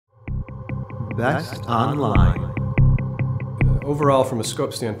Best Online. Overall, from a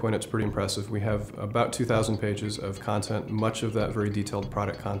scope standpoint, it's pretty impressive. We have about 2,000 pages of content, much of that very detailed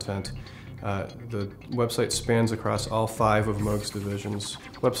product content. The website spans across all 5 of Moog's divisions.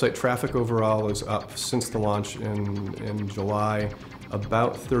 Website traffic overall is up since the launch in July,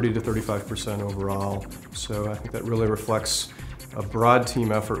 about 30 to 35% overall. So I think that really reflects a broad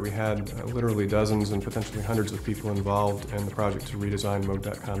team effort. We had literally dozens and potentially hundreds of people involved in the project to redesign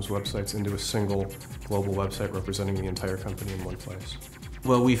Moog.com's websites into a single global website representing the entire company in one place.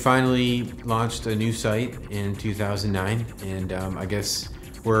 Well, we finally launched a new site in 2009, and I guess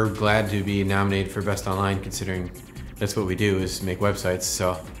we're glad to be nominated for Best Online, considering that's what we do, is make websites.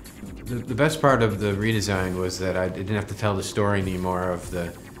 So the best part of the redesign was that I didn't have to tell the story anymore of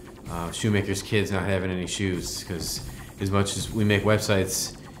the shoemaker's kids not having any shoes, because as much as we make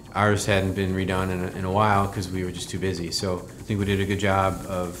websites, ours hadn't been redone in a while because we were just too busy. So I think we did a good job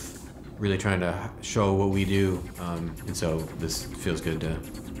of really trying to show what we do, and so this feels good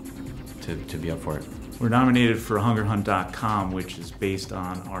to be up for it. We're nominated for HungerHunt.com, which is based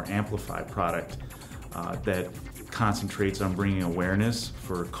on our Amplify product that concentrates on bringing awareness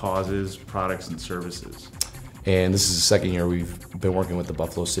for causes, products, and services. And this is the second year we've been working with the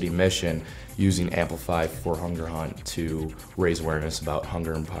Buffalo City Mission using Amplify for Hunger Hunt to raise awareness about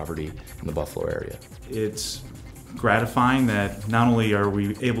hunger and poverty in the Buffalo area. It's gratifying that not only are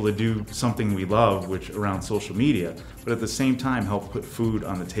we able to do something we love, which around social media, but at the same time help put food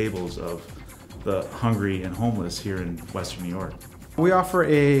on the tables of the hungry and homeless here in Western New York. We offer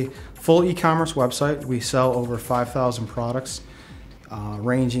a full e-commerce website. We sell over 5,000 products,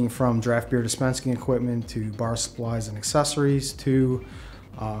 ranging from draft beer dispensing equipment to bar supplies and accessories to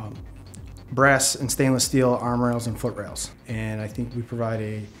brass and stainless steel arm rails and foot rails. And I think we provide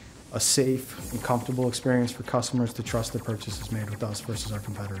a safe and comfortable experience for customers to trust their purchases made with us versus our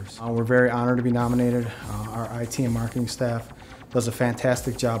competitors. We're very honored to be nominated. Our IT and marketing staff does a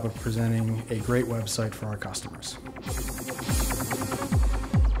fantastic job of presenting a great website for our customers.